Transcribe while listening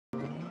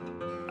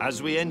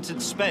As we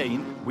entered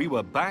Spain, we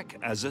were back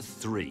as a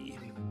 3.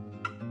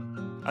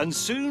 And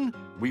soon,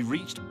 we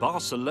reached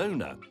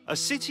Barcelona, a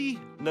city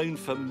known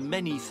for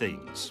many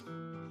things.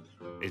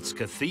 Its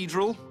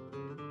cathedral,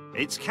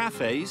 its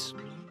cafes,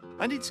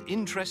 and its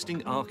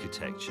interesting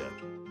architecture.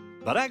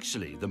 But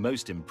actually, the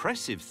most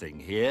impressive thing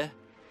here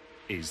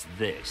is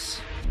this.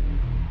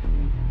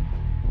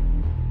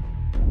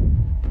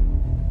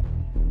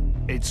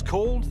 It's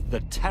called the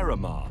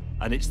Terramar,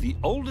 and it's the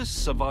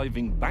oldest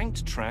surviving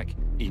banked track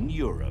in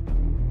Europe.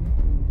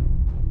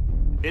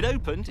 It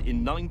opened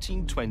in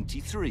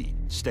 1923,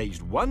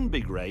 staged one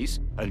big race,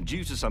 and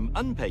due to some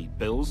unpaid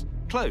bills,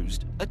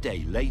 closed a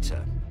day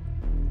later.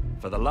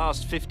 For the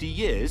last 50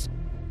 years,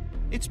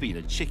 it's been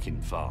a chicken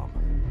farm.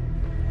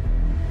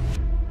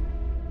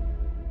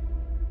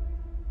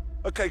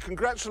 OK,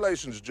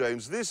 congratulations,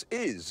 James. This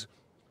is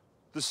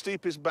the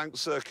steepest bank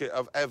circuit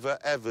I've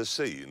ever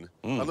seen.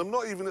 And I'm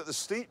not even at the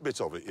steep bit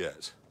of it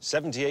yet.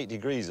 78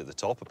 degrees at the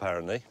top,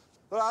 apparently.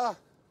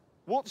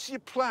 What's your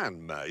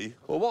plan, May?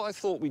 Well, what I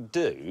thought we'd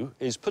do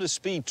is put a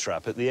speed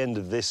trap at the end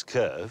of this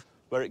curve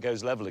where it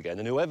goes level again,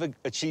 and whoever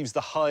achieves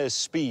the highest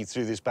speed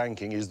through this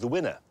banking is the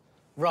winner.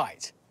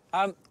 Right.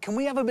 Can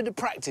we have a bit of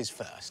practice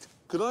first?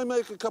 Can I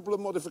make a couple of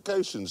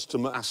modifications to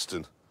my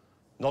Aston?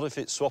 Not if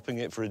it's swapping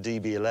it for a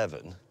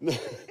DB11.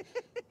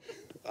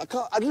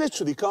 I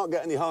literally can't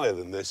get any higher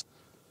than this.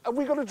 Have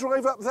we got to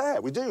drive up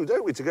there? We do,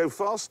 don't we, to go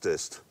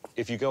fastest?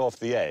 If you go off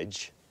the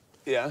edge,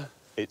 yeah,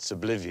 it's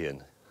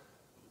oblivion.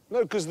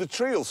 No, because the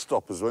tree will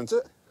stop us, won't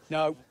it?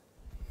 No.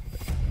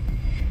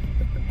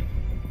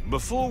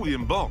 Before we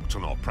embarked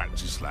on our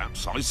practice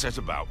laps, I set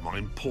about my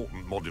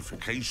important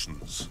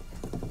modifications.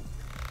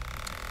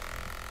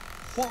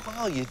 What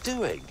are you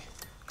doing?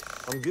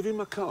 I'm giving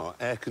my car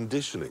air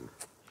conditioning.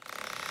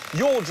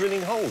 You're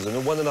drilling holes in a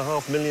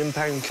 £1.5 million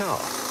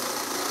car.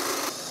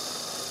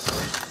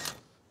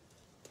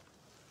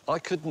 I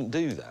couldn't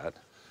do that.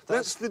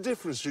 That's the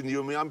difference between you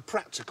and me. I'm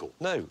practical.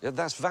 No,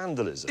 that's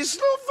vandalism. It's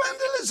not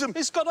vandalism.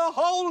 It's got a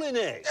hole in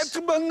it.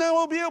 But now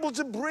I'll be able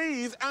to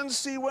breathe and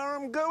see where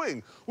I'm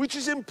going, which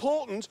is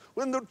important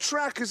when the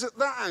track is at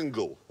that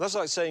angle. That's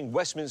like saying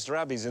Westminster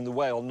Abbey's in the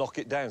way, I'll knock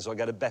it down so I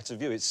get a better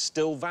view. It's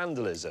still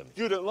vandalism.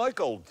 You don't like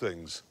old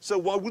things, so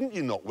why wouldn't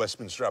you knock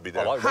Westminster Abbey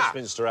down? I like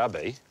Westminster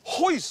Abbey.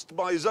 Hoist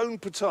by his own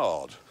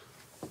petard.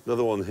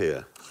 Another one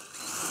here.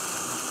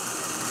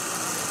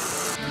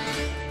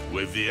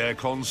 With the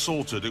aircon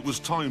sorted, it was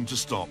time to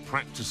start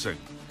practicing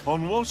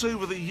on what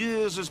over the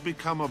years has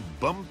become a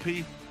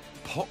bumpy,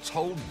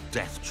 pothole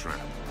death trap.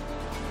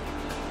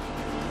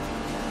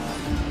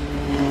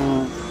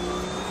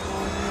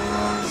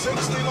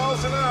 "60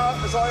 miles an hour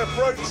as I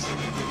approach.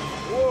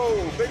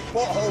 Whoa, big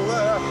pothole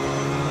there.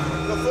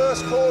 The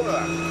first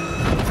corner.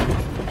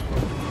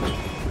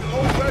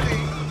 Already,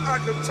 I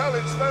can tell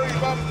it's very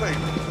bumpy.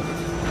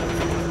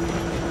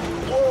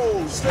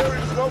 Whoa,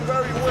 steering's gone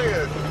very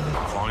weird.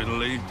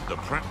 Finally, the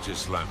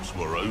practice laps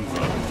were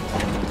over.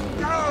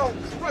 Oh,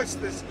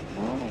 Christ, this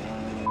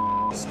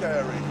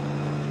scary.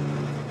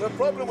 The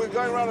problem with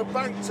going around a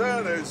bank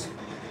turn is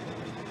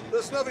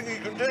there's nothing you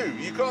can do.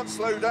 You can't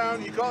slow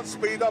down, you can't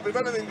speed up. If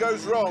anything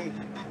goes wrong,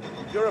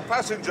 you're a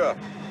passenger.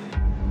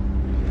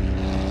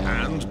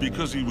 And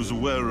because he was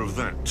aware of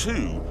that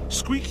too,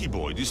 Squeaky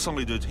Boy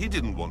decided he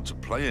didn't want to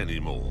play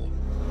anymore.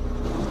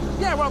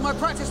 Yeah, well, my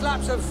practice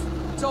laps have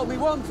told me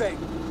one thing.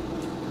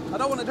 I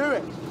don't want to do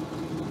it.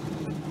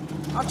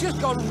 I've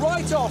just gone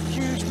right off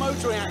huge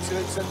motoring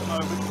accidents at the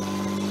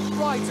moment.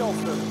 Right off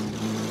them.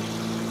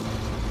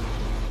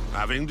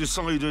 Having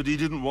decided he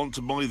didn't want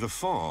to buy the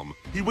farm,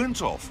 he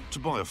went off to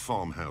buy a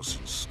farmhouse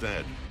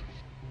instead.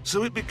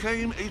 So it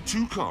became a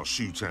two-car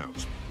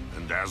shootout,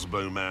 and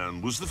Asbo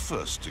Man was the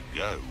first to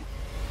go.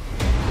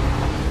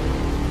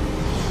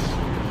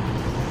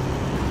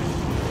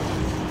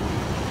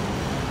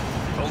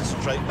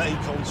 Concentrate, mate,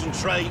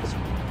 concentrate.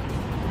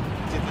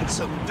 Give it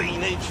some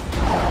beanage.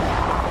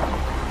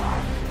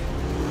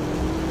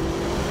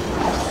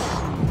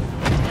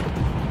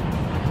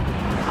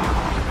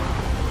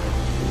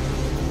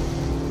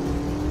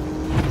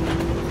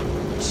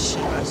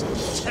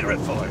 That's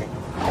terrifying.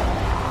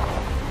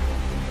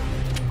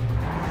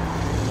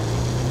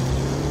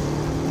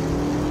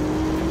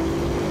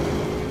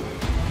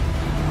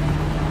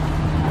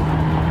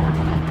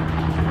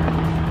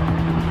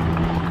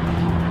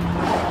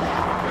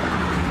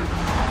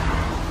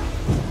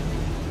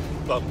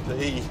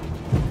 Bumpy.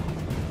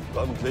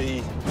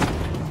 Bumpy.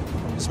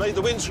 It's made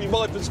the windscreen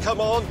wipers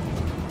come on.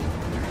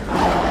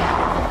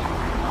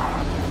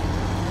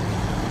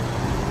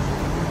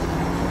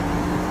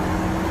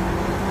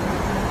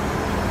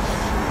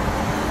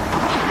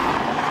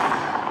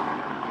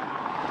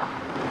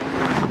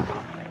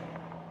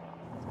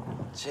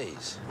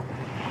 Jeez.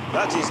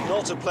 That is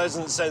not a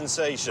pleasant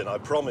sensation, I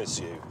promise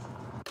you.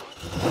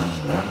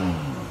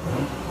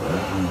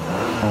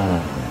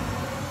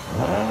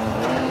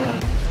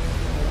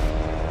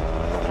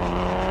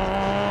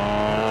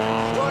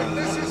 Right,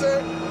 this is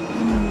it.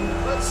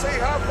 Let's see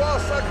how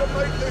fast I can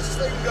make this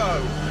thing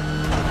go.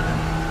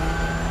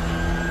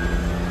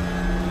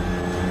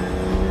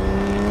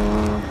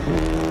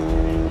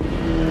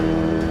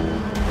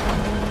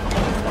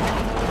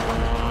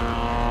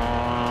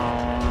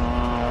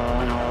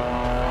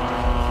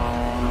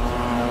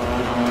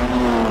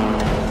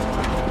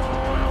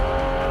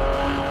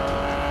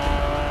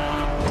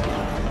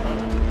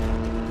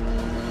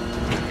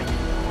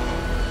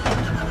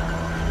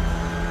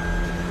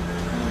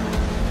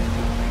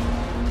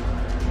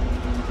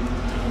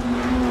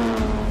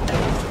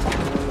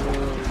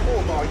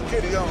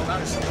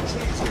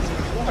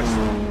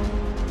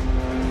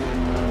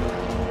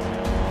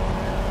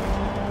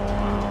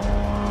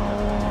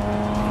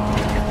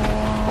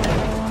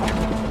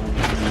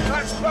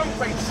 That's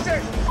bumpy,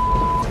 shit!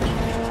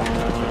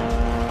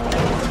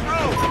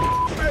 Oh,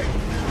 hey!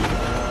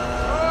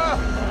 Ah!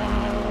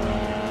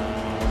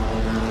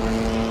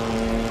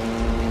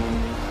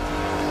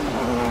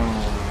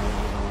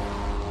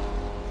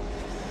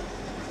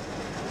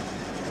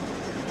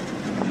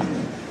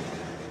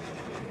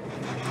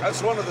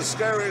 That's one of the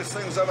scariest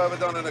things I've ever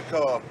done in a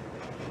car.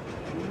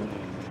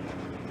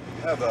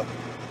 Ever.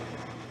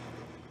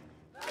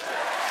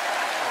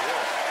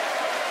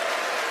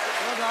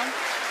 Well done.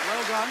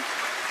 Well done.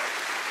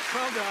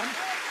 Well done.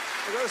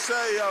 I've got to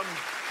say,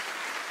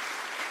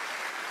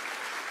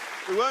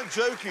 we weren't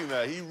joking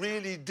there. He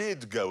really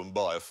did go and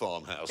buy a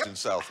farmhouse in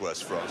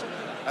southwest France.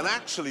 And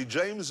actually,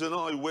 James and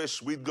I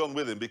wish we'd gone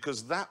with him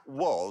because that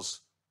was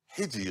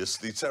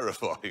hideously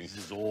terrifying. This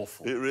is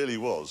awful. It really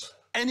was.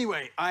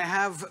 Anyway, I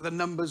have the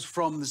numbers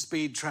from the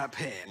speed trap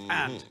here.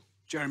 And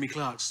Jeremy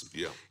Clarkson,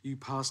 Yeah. you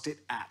passed it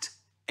at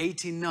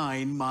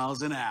 89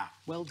 miles an hour.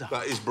 Well done.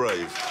 That is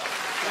brave.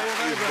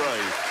 That is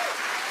brave.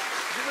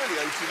 Is it really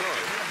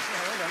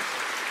 89?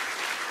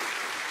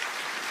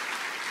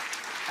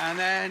 And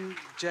then,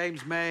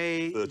 James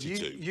May,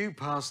 32. you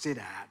passed it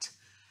at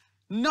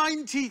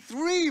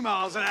 93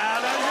 miles an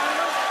hour. ladies and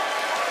gentlemen.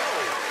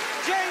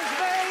 James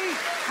May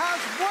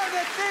has won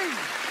a thing.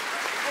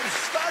 I'm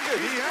staggered,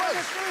 he Won a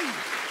has. thing.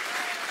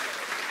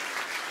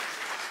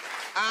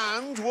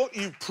 And what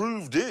you've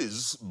proved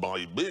is,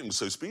 by being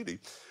so speedy,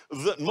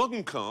 that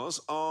modern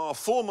cars are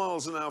 4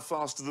 miles an hour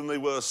faster than they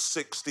were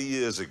 60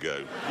 years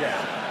ago.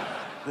 Yeah.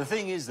 The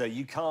thing is, though,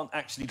 you can't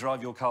actually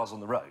drive your cars on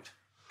the road.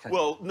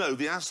 Well, no,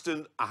 the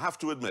Aston, I have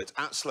to admit,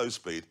 at slow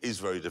speed is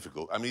very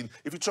difficult. I mean,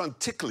 if you try and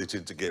tickle it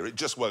into gear, it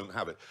just won't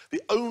have it.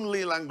 The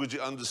only language it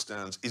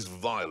understands is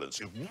violence.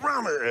 You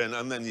ram it in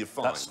and then you're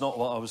fine. That's not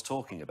what I was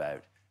talking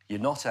about.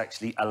 You're not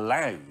actually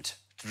allowed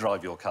to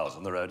drive your cars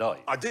on the road, are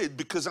you? I did,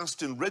 because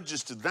Aston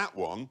registered that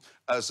one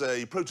as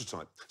a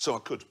prototype, so I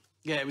could.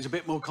 Yeah, it was a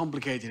bit more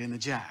complicated in the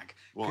Jag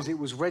because it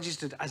was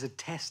registered as a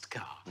test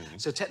car.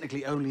 So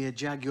technically only a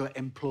Jaguar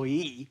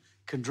employee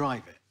can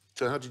drive it.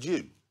 So how did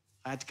you?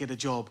 I had to get a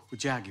job with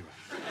Jaguar.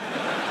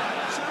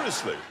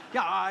 Seriously?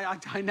 Yeah,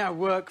 I now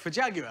work for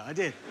Jaguar, I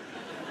did.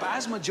 But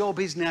as my job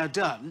is now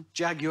done,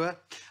 Jaguar,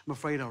 I'm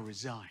afraid I'll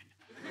resign.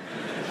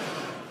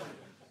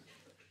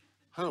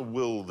 How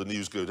will the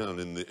news go down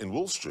in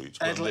Wall Street?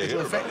 when It'll they hear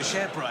affect about the it?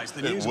 share price.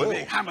 The It news will will.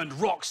 be Hammond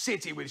rocks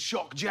City with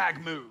shock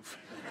Jag move.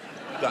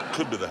 That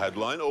could be the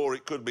headline, or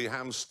it could be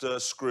hamster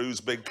screws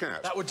big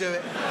cat. That would do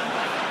it.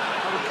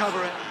 That would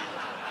cover it.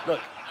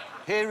 Look,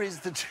 here is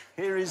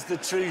the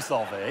truth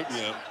of it.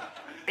 Yeah.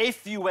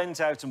 If you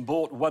went out and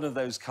bought one of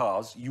those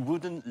cars, you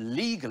wouldn't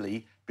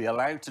legally be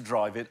allowed to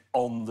drive it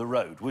on the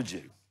road, would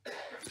you?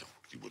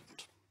 You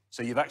wouldn't.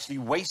 So you've actually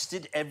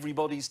wasted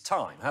everybody's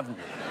time, haven't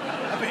you?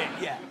 A bit,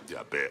 yeah.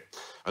 Yeah, a bit.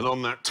 And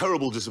on that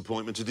terrible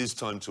disappointment, it is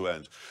time to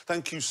end.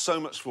 Thank you so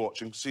much for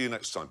watching. See you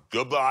next time.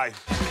 Goodbye.